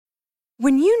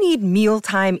When you need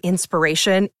mealtime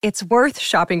inspiration, it's worth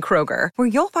shopping Kroger, where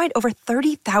you'll find over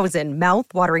 30,000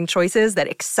 mouth-watering choices that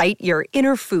excite your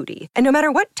inner foodie. And no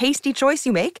matter what tasty choice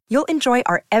you make, you'll enjoy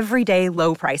our everyday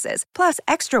low prices, plus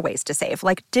extra ways to save,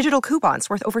 like digital coupons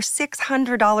worth over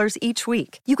 $600 each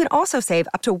week. You can also save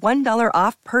up to $1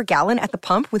 off per gallon at the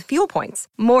pump with fuel points.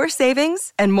 More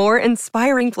savings and more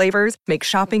inspiring flavors make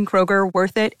shopping Kroger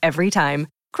worth it every time.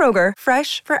 Kroger,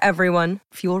 fresh for everyone.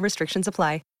 Fuel restrictions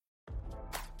apply.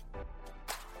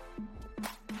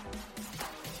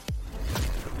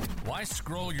 Why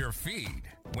scroll your feed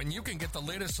when you can get the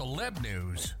latest celeb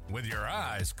news with your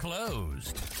eyes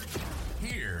closed?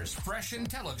 Here's fresh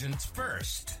intelligence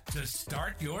first to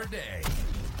start your day.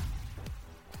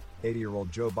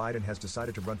 80-year-old Joe Biden has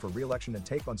decided to run for re-election and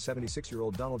take on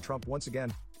 76-year-old Donald Trump once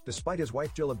again, despite his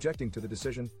wife Jill objecting to the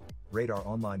decision,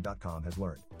 RadarOnline.com has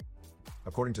learned.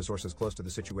 According to sources close to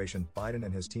the situation, Biden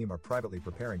and his team are privately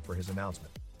preparing for his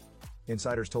announcement.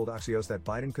 Insiders told Axios that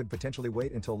Biden could potentially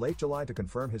wait until late July to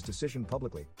confirm his decision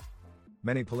publicly.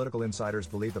 Many political insiders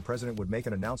believe the president would make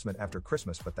an announcement after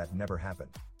Christmas, but that never happened.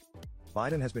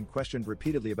 Biden has been questioned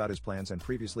repeatedly about his plans and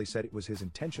previously said it was his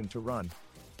intention to run.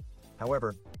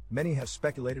 However, many have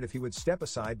speculated if he would step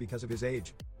aside because of his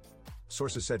age.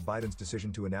 Sources said Biden's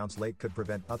decision to announce late could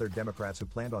prevent other Democrats who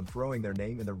planned on throwing their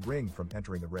name in the ring from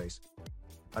entering the race.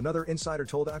 Another insider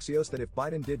told Axios that if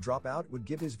Biden did drop out, it would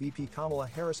give his VP Kamala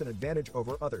Harris an advantage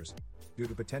over others, due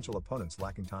to potential opponents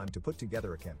lacking time to put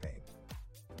together a campaign.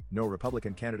 No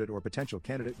Republican candidate or potential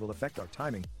candidate will affect our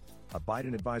timing, a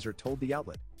Biden advisor told the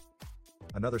outlet.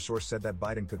 Another source said that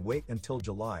Biden could wait until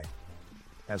July.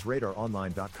 As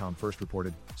RadarOnline.com first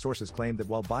reported, sources claimed that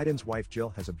while Biden's wife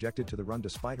Jill has objected to the run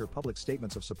despite her public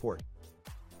statements of support,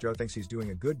 Joe thinks he's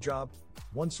doing a good job,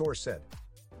 one source said.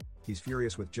 He's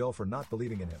furious with Jill for not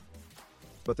believing in him.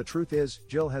 But the truth is,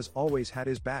 Jill has always had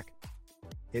his back.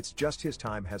 It's just his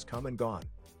time has come and gone.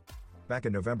 Back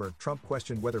in November, Trump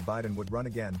questioned whether Biden would run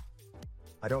again.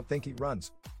 "I don't think he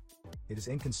runs. It is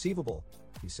inconceivable,"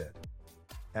 he said.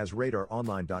 As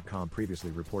RadarOnline.com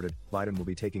previously reported, Biden will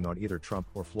be taking on either Trump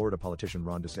or Florida politician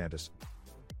Ron DeSantis.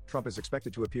 Trump is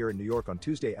expected to appear in New York on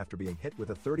Tuesday after being hit with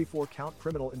a 34-count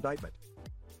criminal indictment.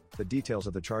 The details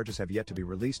of the charges have yet to be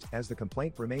released as the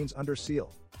complaint remains under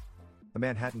seal. The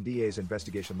Manhattan DA's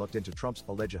investigation looked into Trump's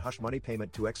alleged hush money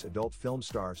payment to ex-adult film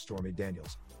star Stormy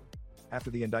Daniels. After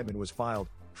the indictment was filed,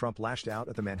 Trump lashed out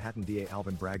at the Manhattan DA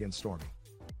Alvin Bragg and Stormy.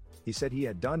 He said he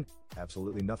had done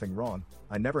absolutely nothing wrong.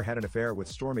 "I never had an affair with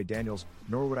Stormy Daniels,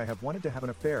 nor would I have wanted to have an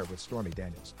affair with Stormy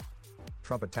Daniels."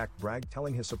 Trump attacked Bragg,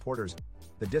 telling his supporters,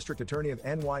 "The district attorney of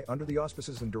NY, under the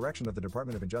auspices and direction of the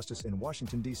Department of Justice in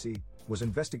Washington, D.C., was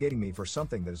investigating me for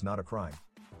something that is not a crime.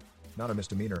 Not a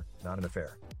misdemeanor, not an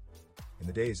affair." In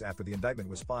the days after the indictment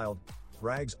was filed,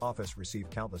 Bragg's office received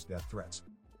countless death threats.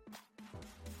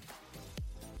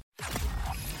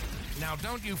 Now,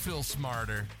 don't you feel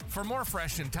smarter? For more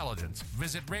fresh intelligence,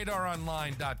 visit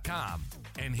RadarOnline.com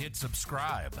and hit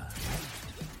subscribe.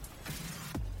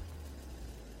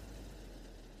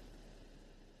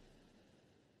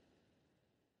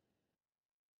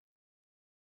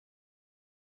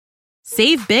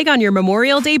 Save big on your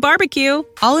Memorial Day barbecue,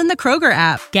 all in the Kroger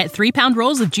app. Get 3-pound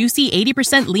rolls of juicy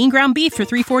 80% lean ground beef for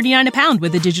 $3.49 a pound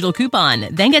with a digital coupon.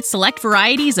 Then get select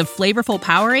varieties of flavorful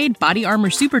Powerade, Body Armor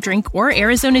Super Drink, or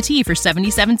Arizona tea for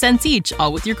 77 cents each,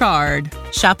 all with your card.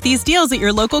 Shop these deals at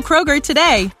your local Kroger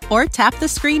today, or tap the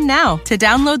screen now to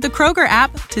download the Kroger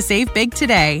app to save big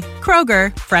today.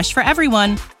 Kroger, fresh for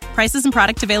everyone. Prices and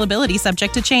product availability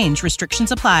subject to change.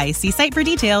 Restrictions apply. See site for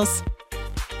details.